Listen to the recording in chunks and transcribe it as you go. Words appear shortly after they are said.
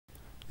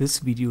This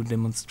video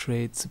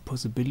demonstrates the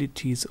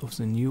possibilities of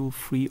the new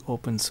free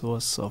open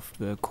source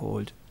software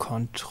called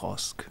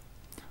contrOSC.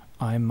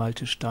 I'm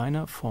Malte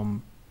Steiner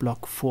from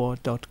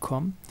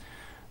blog4.com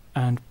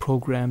and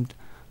programmed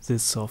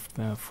this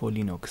software for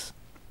Linux.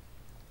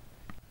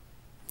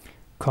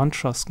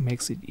 contrOSC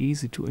makes it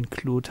easy to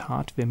include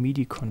hardware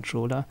MIDI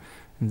controller,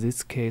 in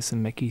this case a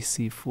Mackie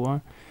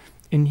C4,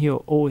 in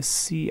your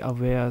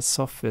OSC-aware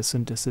software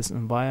synthesis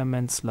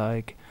environments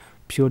like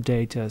Pure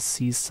Data,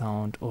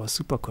 CSound or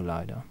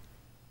SuperCollider.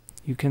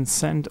 You can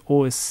send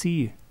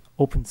OSC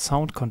open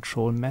sound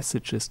control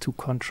messages to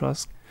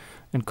contrOSC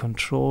and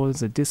control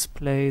the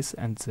displays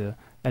and the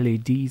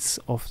LEDs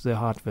of the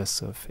hardware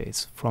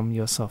surface from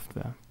your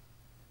software.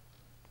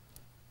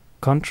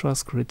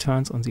 contrOSC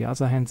returns, on the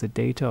other hand, the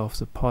data of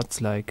the pods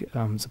like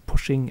the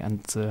pushing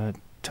and the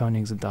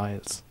turning the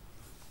dials.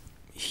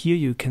 Here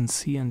you can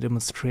see a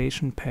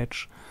demonstration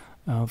patch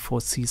for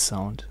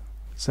CSound.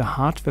 The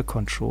hardware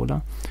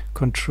controller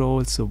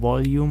controls the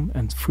volume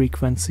and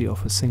frequency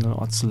of a single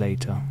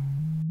oscillator.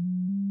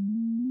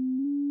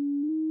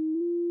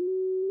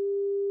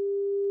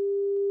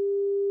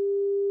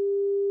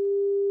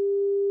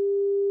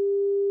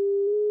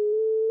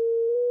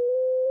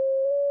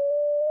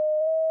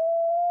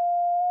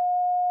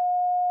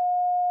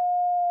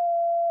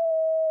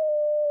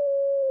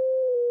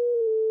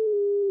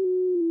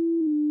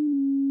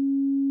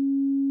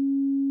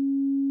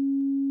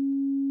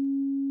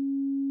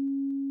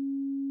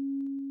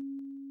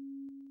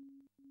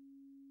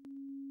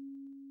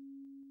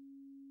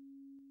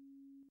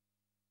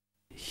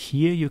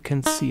 Here you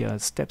can see a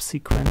step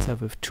sequencer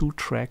with 2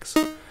 tracks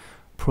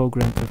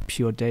programmed with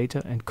Pure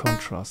Data and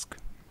contrOSC.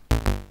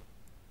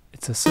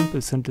 It's a simple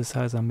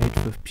synthesizer made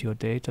with Pure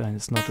Data and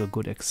it's not a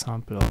good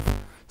example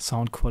of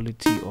sound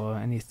quality or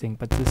anything,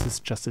 but this is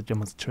just a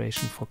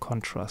demonstration for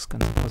contrOSC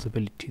and the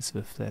possibilities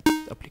with that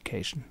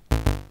application.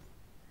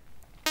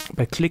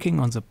 By clicking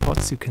on the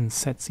pods you can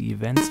set the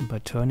events, and by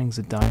turning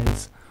the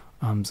dials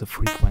the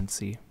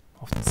frequency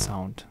of the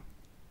sound.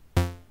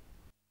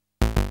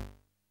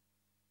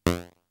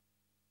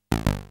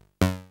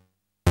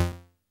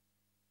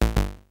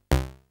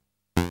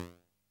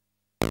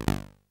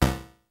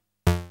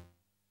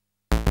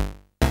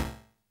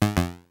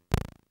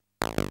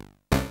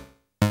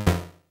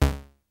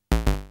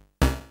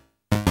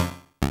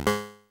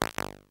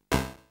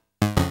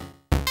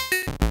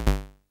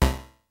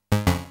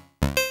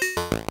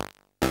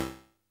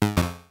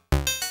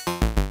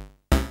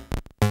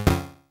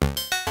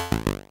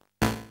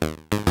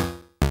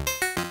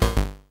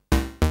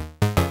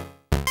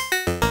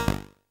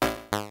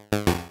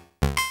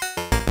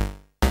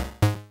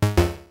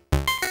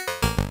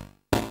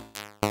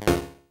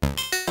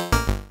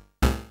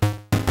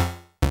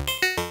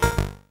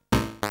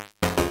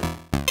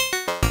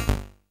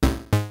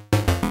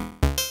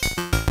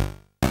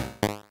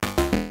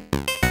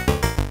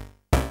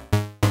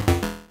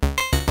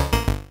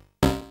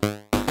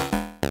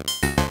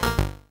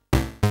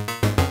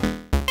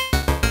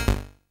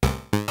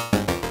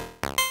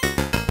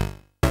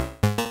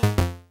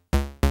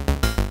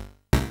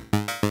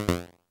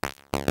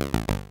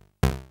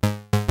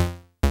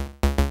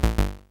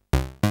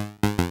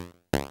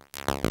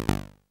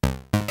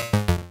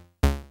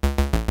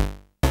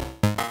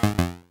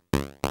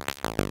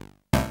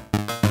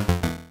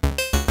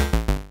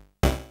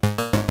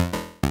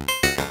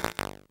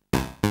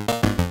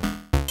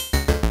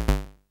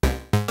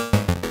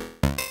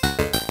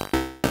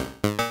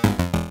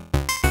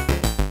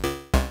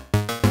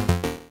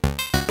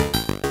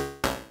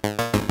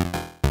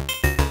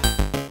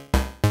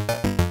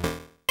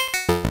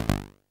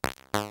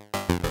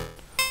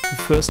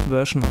 The first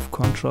version of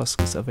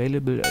contrOSC is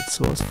available at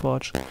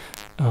SourceForge.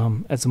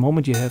 At the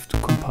moment you have to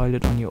compile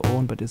it on your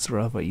own, but it's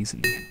rather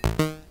easily.